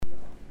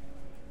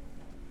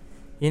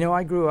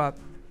I grew up,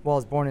 I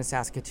was born in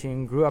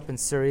Saskatoon, grew up in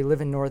Surrey, live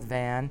in North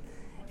Van,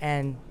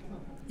 and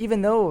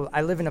even though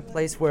I live in a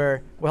place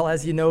where, well,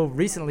 as you know,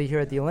 recently here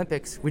at the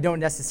Olympics, we don't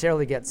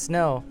necessarily get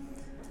snow,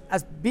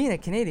 as being a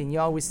Canadian, you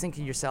always think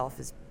of yourself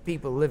as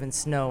people who live in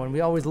snow, and we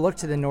always look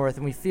to the north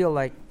and we feel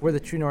like we're the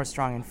true north,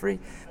 strong and free.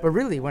 But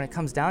really, when it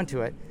comes down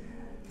to it,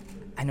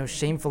 I know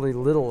shamefully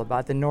little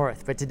about the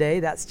north, but today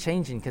that's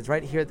changing because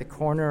right here at the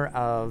corner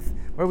of,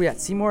 where are we at,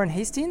 Seymour and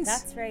Hastings?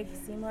 That's right,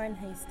 Seymour and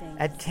Hastings.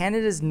 At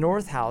Canada's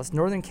North House,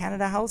 Northern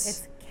Canada House?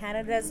 It's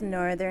Canada's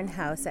Northern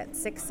House at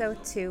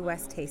 602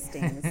 West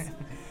Hastings.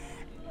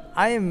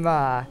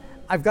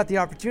 I've got the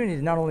opportunity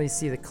to not only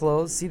see the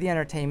clothes, see the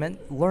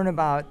entertainment, learn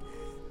about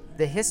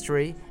the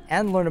history,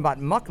 and learn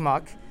about Muck,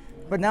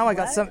 but now I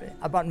got some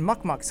about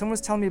Muck. Someone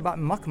was telling me about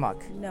Muck.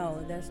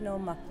 No, there's no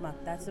Muck.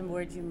 That's a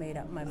word you made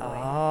up, my boy.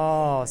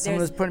 Oh,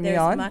 someone was putting me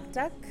on? There's Muck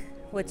duck,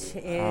 which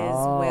is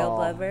whale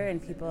blubber,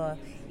 and people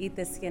eat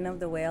the skin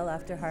of the whale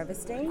after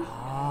harvesting.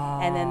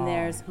 And then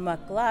there's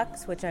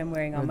Mucklucks, which I'm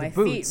wearing on my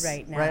feet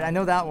right now. Right, I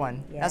know that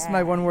one. Yeah. That's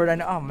my one word I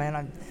know. Oh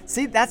man,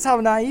 see, that's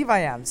how naive I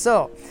am.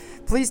 So,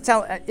 please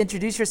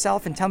introduce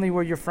yourself and tell me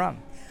where you're from.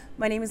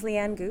 My name is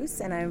Leanne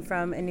Goose, and I'm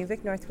from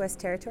Inuvik, Northwest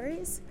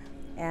Territories,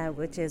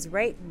 which is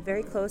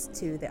very close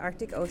to the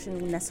Arctic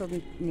Ocean, nestled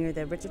near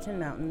the Richardson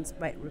Mountains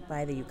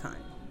by the Yukon.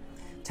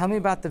 Tell me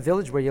about the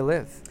village where you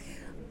live.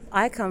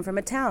 I come from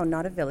a town,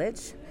 not a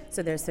village.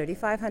 So there's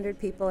 3,500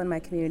 people in my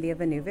community of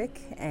Inuvik,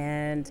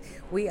 and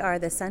we are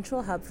the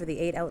central hub for the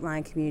 8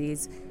 outlying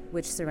communities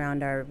which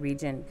surround our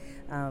region.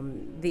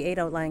 The 8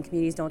 outlying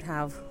communities don't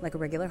have like a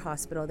regular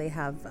hospital. They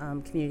have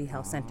community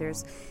health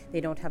centers.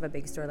 They don't have a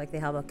big store like they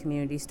have a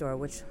community store,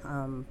 which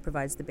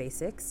provides the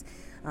basics.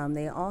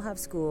 They all have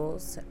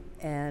schools,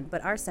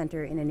 but our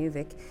center in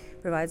Inuvik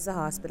provides the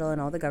hospital and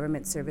all the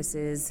government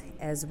services,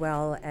 as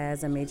well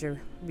as a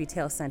major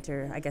retail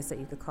center, I guess that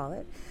you could call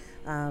it.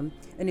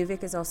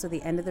 Inuvik is also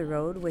the end of the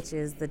road, which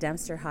is the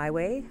Dempster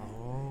Highway,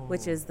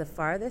 which is the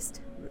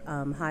farthest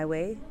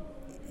highway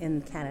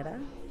in Canada.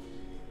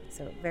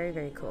 So very,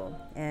 very cool.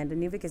 And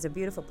Inuvik is a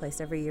beautiful place.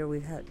 Every year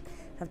we have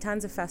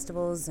tons of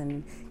festivals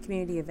and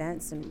community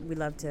events, and we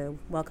love to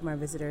welcome our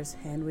visitors.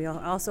 And we are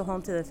also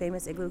home to the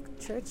famous Igloo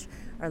Church,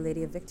 Our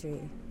Lady of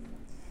Victory.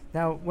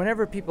 Now,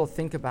 whenever people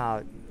think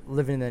about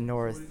living in the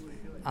north,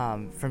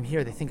 from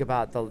here they think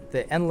about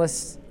the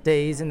endless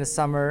days in the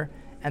summer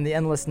and the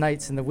endless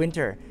nights in the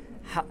winter.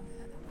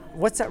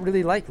 What's that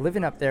really like,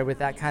 living up there with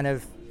that kind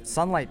of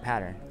sunlight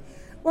pattern?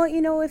 Well,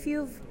 if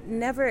you've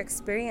never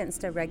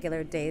experienced a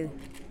regular day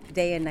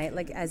and night,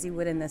 like as you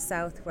would in the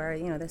south, where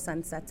the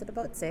sun sets at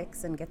about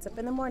 6 and gets up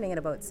in the morning at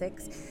about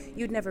 6,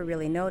 you'd never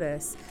really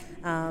notice.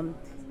 One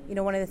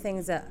of the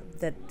things that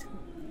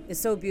is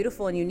so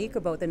beautiful and unique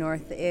about the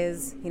north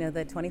is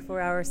the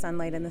 24-hour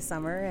sunlight in the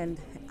summer and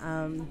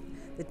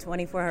the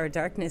 24-hour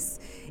darkness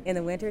in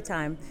the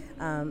wintertime.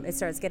 It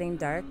starts getting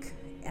dark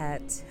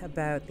at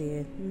about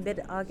the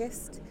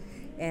mid-August,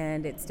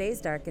 and it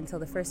stays dark until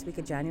the first week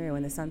of January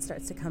when the sun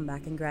starts to come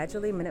back, and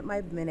gradually, minute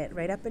by minute,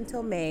 right up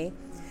until May,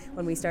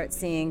 when we start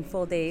seeing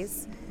full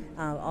days,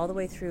 all the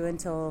way through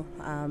until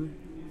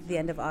the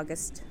end of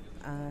August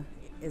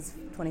is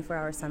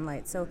 24-hour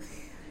sunlight. So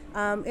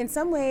in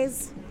some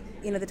ways,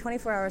 the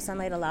 24-hour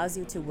sunlight allows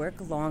you to work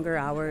longer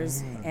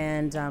hours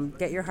and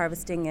get your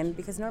harvesting in,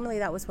 because normally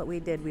that was what we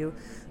did. We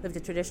lived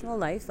a traditional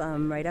life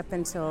right up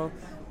until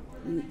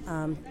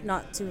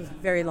not too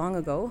very long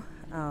ago.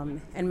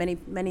 And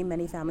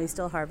many families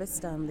still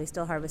harvest. They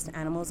still harvest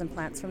animals and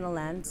plants from the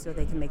land so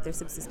they can make their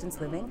subsistence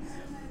living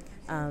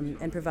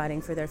and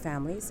providing for their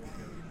families.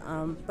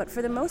 But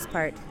for the most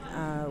part,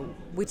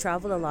 we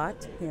travel a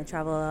lot.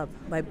 Travel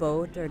by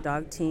boat or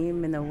dog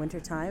team in the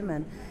wintertime,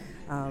 and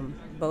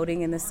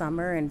boating in the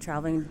summer, and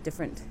traveling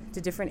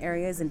to different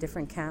areas and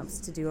different camps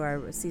to do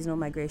our seasonal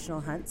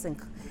migrational hunts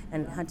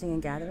and hunting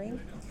and gathering.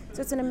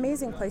 So it's an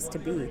amazing place to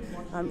be.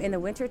 In the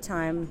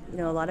wintertime,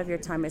 a lot of your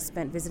time is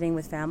spent visiting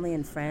with family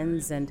and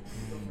friends, and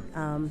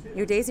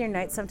your days and your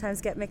nights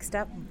sometimes get mixed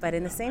up. But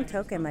in the same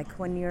token, like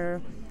when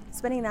you're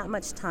spending that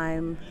much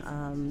time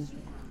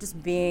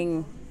just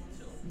being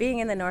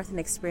in the north and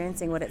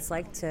experiencing what it's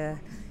like to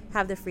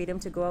have the freedom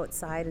to go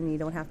outside and you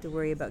don't have to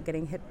worry about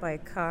getting hit by a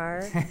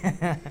car,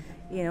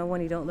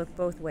 when you don't look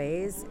both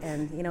ways,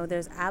 and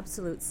there's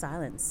absolute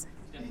silence.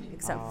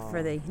 Except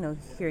for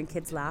hearing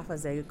kids laugh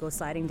as they go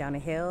sliding down a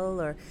hill,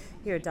 or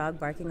hear a dog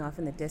barking off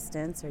in the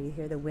distance, or you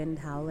hear the wind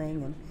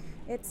howling, and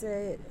it's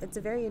a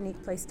very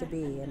unique place to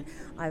be. And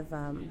I've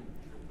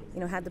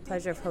had the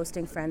pleasure of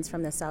hosting friends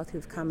from the south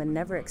who've come and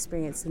never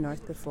experienced the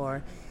north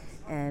before,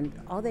 and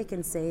all they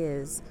can say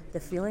is the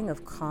feeling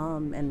of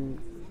calm and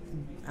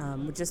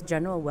just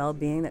general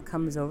well-being that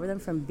comes over them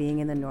from being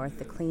in the north,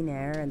 the clean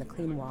air and the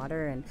clean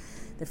water and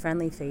the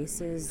friendly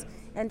faces,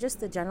 and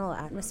just the general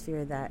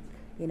atmosphere that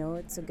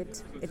it's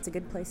a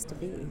good place to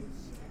be.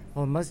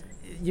 Well,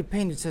 you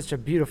painted such a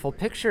beautiful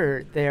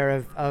picture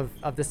there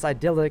of this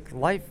idyllic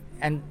life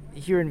And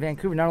here in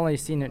Vancouver, not only are you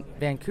seeing it in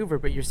Vancouver,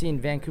 but you're seeing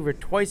Vancouver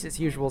twice its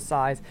usual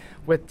size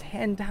with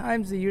 10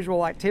 times the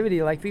usual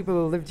activity. Like people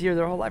who lived here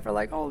their whole life are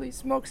like, holy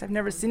smokes, I've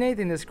never seen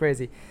anything this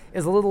crazy.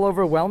 Is it a little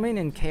overwhelming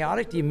and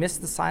chaotic? Do you miss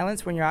the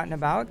silence when you're out and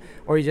about?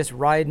 Or are you just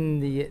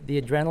riding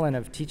the adrenaline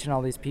of teaching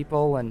all these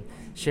people and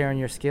sharing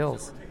your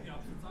skills?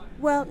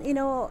 Well,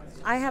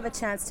 I have a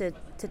chance to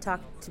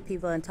talk to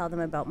people and tell them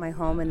about my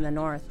home in the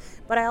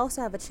north, but I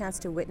also have a chance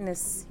to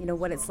witness,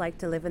 what it's like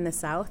to live in the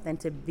south and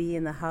to be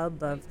in the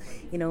hub of,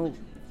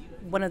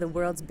 one of the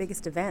world's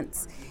biggest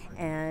events,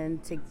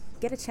 and to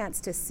get a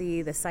chance to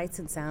see the sights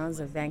and sounds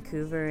of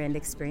Vancouver and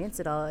experience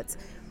it all. It's,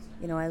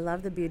 I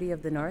love the beauty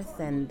of the north,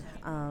 and,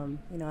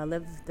 I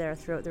live there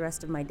throughout the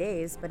rest of my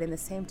days, but in the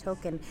same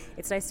token,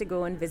 it's nice to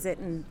go and visit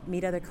and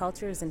meet other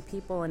cultures and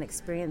people and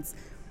experience,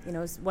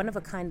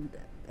 one-of-a-kind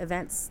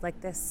events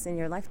like this in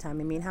your lifetime.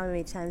 I mean, how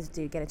many times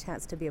do you get a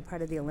chance to be a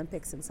part of the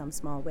Olympics in some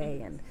small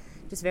way? And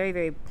just very,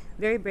 very,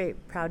 very, very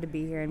proud to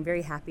be here and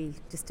very happy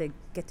just to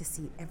get to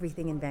see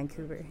everything in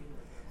Vancouver.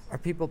 Are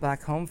people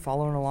back home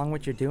following along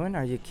what you're doing?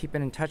 Are you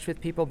keeping in touch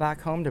with people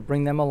back home to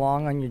bring them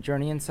along on your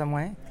journey in some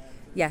way?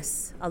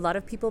 Yes, a lot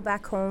of people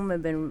back home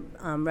have been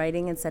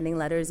writing and sending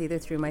letters either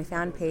through my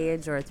fan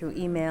page or through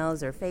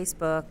emails or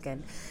Facebook,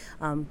 and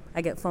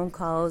I get phone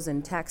calls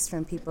and texts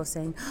from people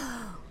saying,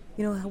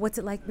 what's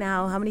it like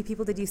now? How many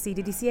people did you see?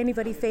 Did you see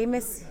anybody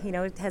famous?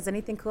 Has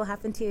anything cool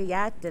happened to you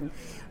yet? And,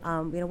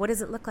 what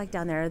does it look like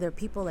down there? Are there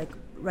people like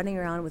running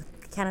around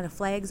with Canada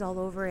flags all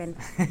over? And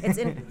it's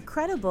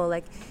incredible.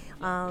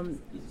 I'm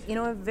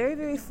very,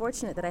 very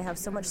fortunate that I have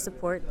so much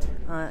support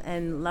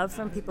and love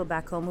from people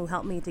back home who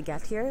helped me to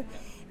get here.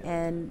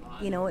 And,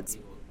 it's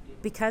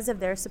because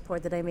of their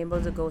support that I'm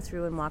able to go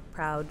through and walk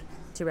proud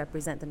to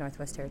represent the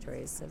Northwest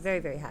Territories. So very,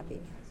 very happy.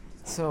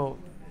 So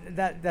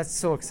that's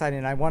so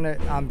exciting. I want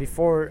to,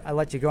 before I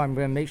let you go, I'm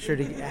going to make sure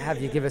to have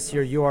you give us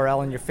your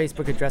URL and your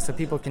Facebook address so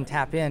people can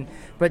tap in.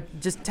 But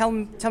just tell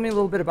me a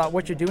little bit about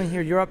what you're doing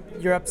here.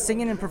 You're up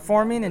singing and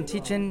performing and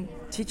teaching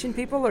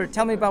people, or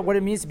tell me about what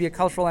it means to be a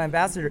cultural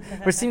ambassador,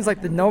 which seems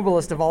like the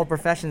noblest of all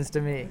professions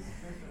to me.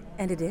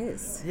 And it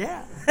is.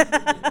 Yeah.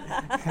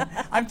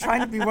 I'm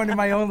trying to be one in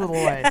my own little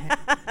way.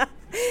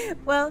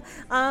 Well,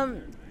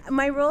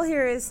 my role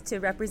here is to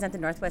represent the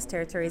Northwest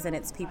Territories and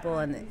its people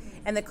and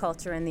the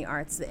culture and the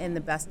arts in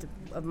the best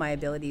of my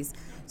abilities.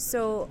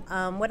 So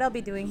what I'll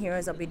be doing here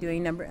is I'll be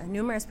doing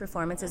numerous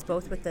performances,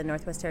 both with the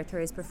Northwest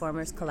Territories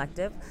Performers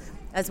Collective,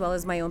 as well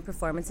as my own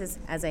performances,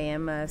 as I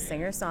am a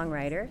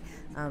singer-songwriter,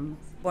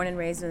 born and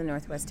raised in the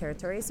Northwest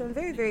Territories. So I'm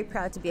very, very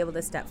proud to be able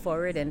to step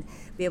forward and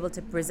be able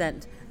to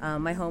present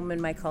my home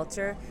and my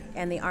culture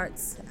and the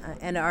arts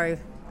and our,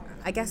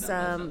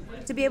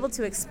 to be able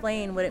to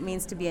explain what it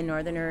means to be a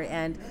Northerner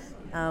and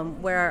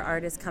where our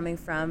art is coming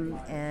from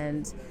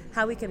and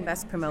how we can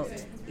best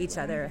promote each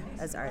other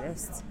as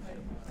artists.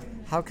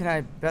 How can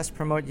I best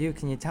promote you?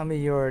 Can you tell me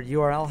your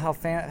URL,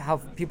 how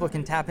people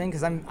can tap in?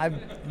 Because I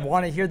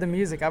want to hear the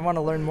music. I want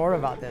to learn more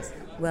about this.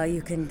 Well,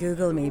 you can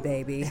Google me,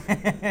 baby.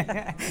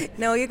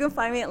 No, you can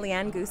find me at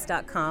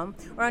leannegoose.com,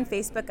 or on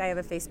Facebook. I have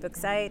a Facebook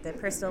site, a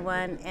personal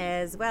one,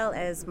 as well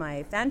as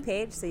my fan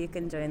page, so you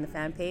can join the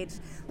fan page,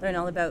 learn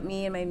all about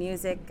me and my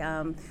music,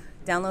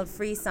 download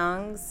free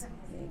songs.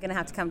 You're going to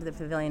have to come to the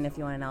Pavilion if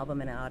you want an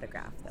album and an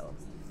autograph, though.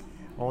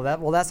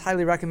 Well, that's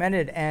highly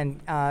recommended, and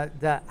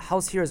the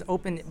house here is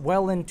open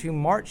well into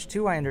March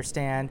too, I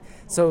understand.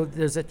 So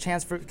there's a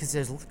chance because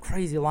there's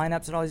crazy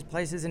lineups at all these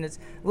places, and it's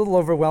a little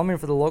overwhelming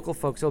for the local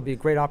folks. So it'll be a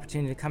great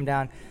opportunity to come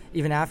down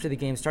even after the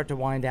game, start to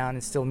wind down,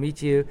 and still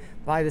meet you,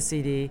 buy the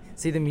CD,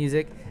 see the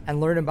music, and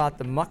learn about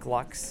the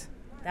Mucklucks.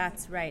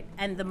 That's right,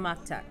 and the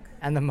Muktuk.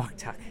 And the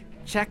Muktuk.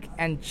 Check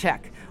and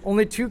check.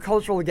 Only 2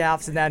 cultural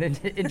gaffes in that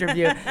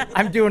interview.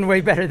 I'm doing way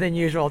better than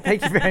usual.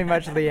 Thank you very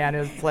much, Leanne. It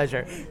was a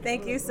pleasure.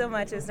 Thank you so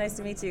much. It was nice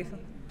to meet you.